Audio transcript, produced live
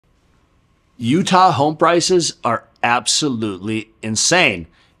Utah home prices are absolutely insane.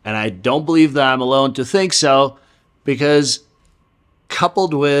 And I don't believe that I'm alone to think so, because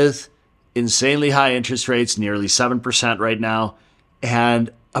coupled with insanely high interest rates, nearly 7% right now, and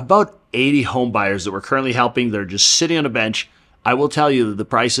about 80 home buyers that we're currently helping, they're just sitting on a bench, I will tell you that the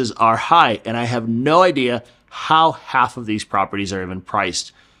prices are high, and I have no idea how half of these properties are even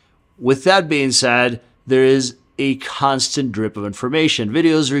priced. With that being said, there is a constant drip of information,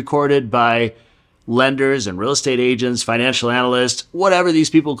 videos recorded by lenders and real estate agents, financial analysts, whatever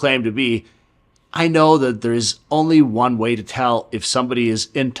these people claim to be. I know that there is only one way to tell if somebody is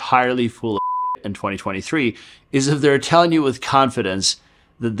entirely full of shit in 2023, is if they're telling you with confidence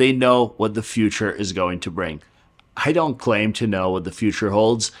that they know what the future is going to bring. I don't claim to know what the future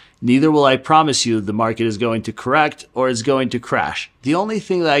holds. Neither will I promise you the market is going to correct or is going to crash. The only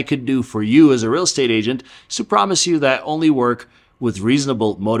thing that I could do for you as a real estate agent is to promise you that I only work with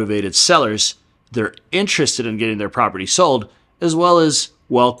reasonable, motivated sellers. They're interested in getting their property sold, as well as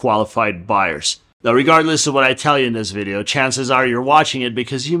well-qualified buyers. Now, regardless of what I tell you in this video, chances are you're watching it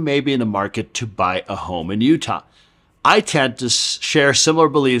because you may be in the market to buy a home in Utah. I tend to share similar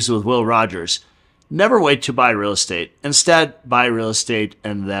beliefs with Will Rogers. Never wait to buy real estate. Instead, buy real estate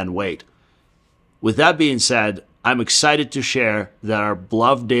and then wait. With that being said, I'm excited to share that our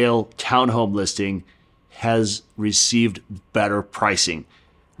Bluffdale townhome listing has received better pricing.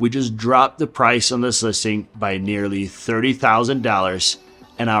 We just dropped the price on this listing by nearly $30,000,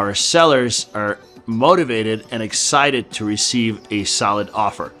 and our sellers are motivated and excited to receive a solid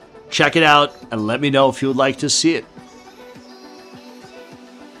offer. Check it out and let me know if you would like to see it.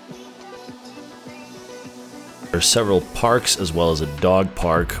 There are several parks as well as a dog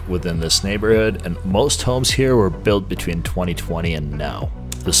park within this neighborhood, and most homes here were built between 2020 and now.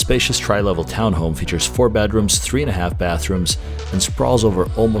 The spacious tri-level townhome features 4 bedrooms, 3.5 bathrooms, and sprawls over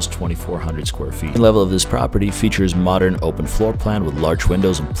almost 2,400 square feet. The level of this property features modern open floor plan with large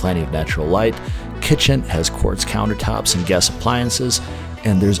windows and plenty of natural light. Kitchen has quartz countertops and gas appliances,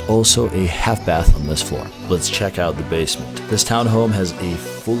 and there's also a half bath on this floor. Let's check out the basement. This townhome has a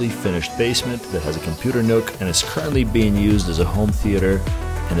fully finished basement that has a computer nook and is currently being used as a home theater,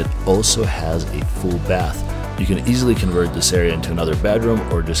 and it also has a full bath. You can easily convert this area into another bedroom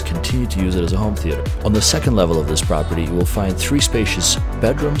or just continue to use it as a home theater. On the second level of this property, you will find 3 spacious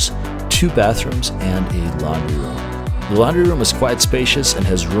bedrooms, 2 bathrooms, and a laundry room. The laundry room is quite spacious and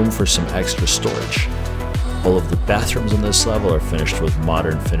has room for some extra storage. All of the bathrooms on this level are finished with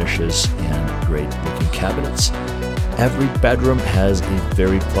modern finishes and great looking cabinets. Every bedroom has a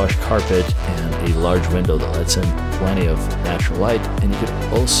very plush carpet and a large window that lets in plenty of natural light, and you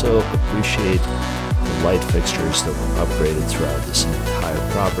can also appreciate the light fixtures that were upgraded throughout this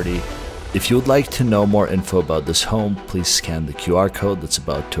entire property. If you would like to know more info about this home, please scan the QR code that's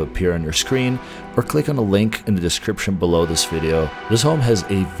about to appear on your screen or click on the link in the description below this video. This home has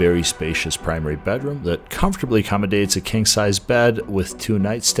a very spacious primary bedroom that comfortably accommodates a king-size bed with 2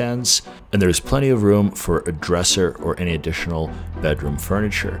 nightstands, and there's plenty of room for a dresser or any additional bedroom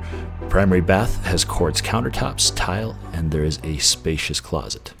furniture. Primary bath has quartz countertops, tile, and there is a spacious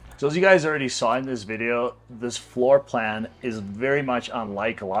closet. So as you guys already saw in this video, this floor plan is very much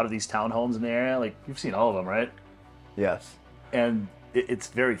unlike a lot of these townhomes in the area. Like, you've seen all of them, right? Yes. And it's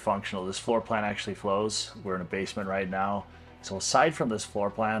very functional. This floor plan actually flows. We're in a basement right now. So aside from this floor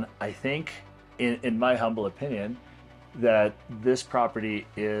plan, I think, in my humble opinion, that this property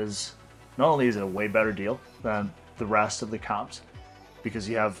is, not only is it a way better deal than the rest of the comps, because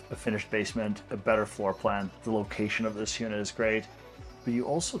you have a finished basement, a better floor plan, the location of this unit is great, but you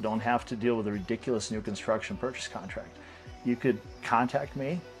also don't have to deal with a ridiculous new construction purchase contract. You could contact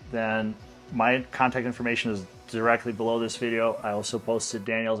me, then my contact information is directly below this video. I also posted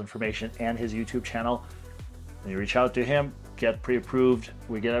Daniel's information and his YouTube channel. And you reach out to him, get pre-approved,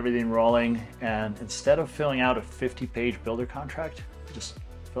 we get everything rolling, and instead of filling out a 50-page builder contract, just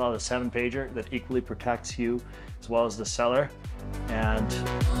fill out a 7-pager that equally protects you as well as the seller, and you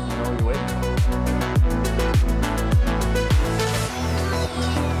know what you're waiting for.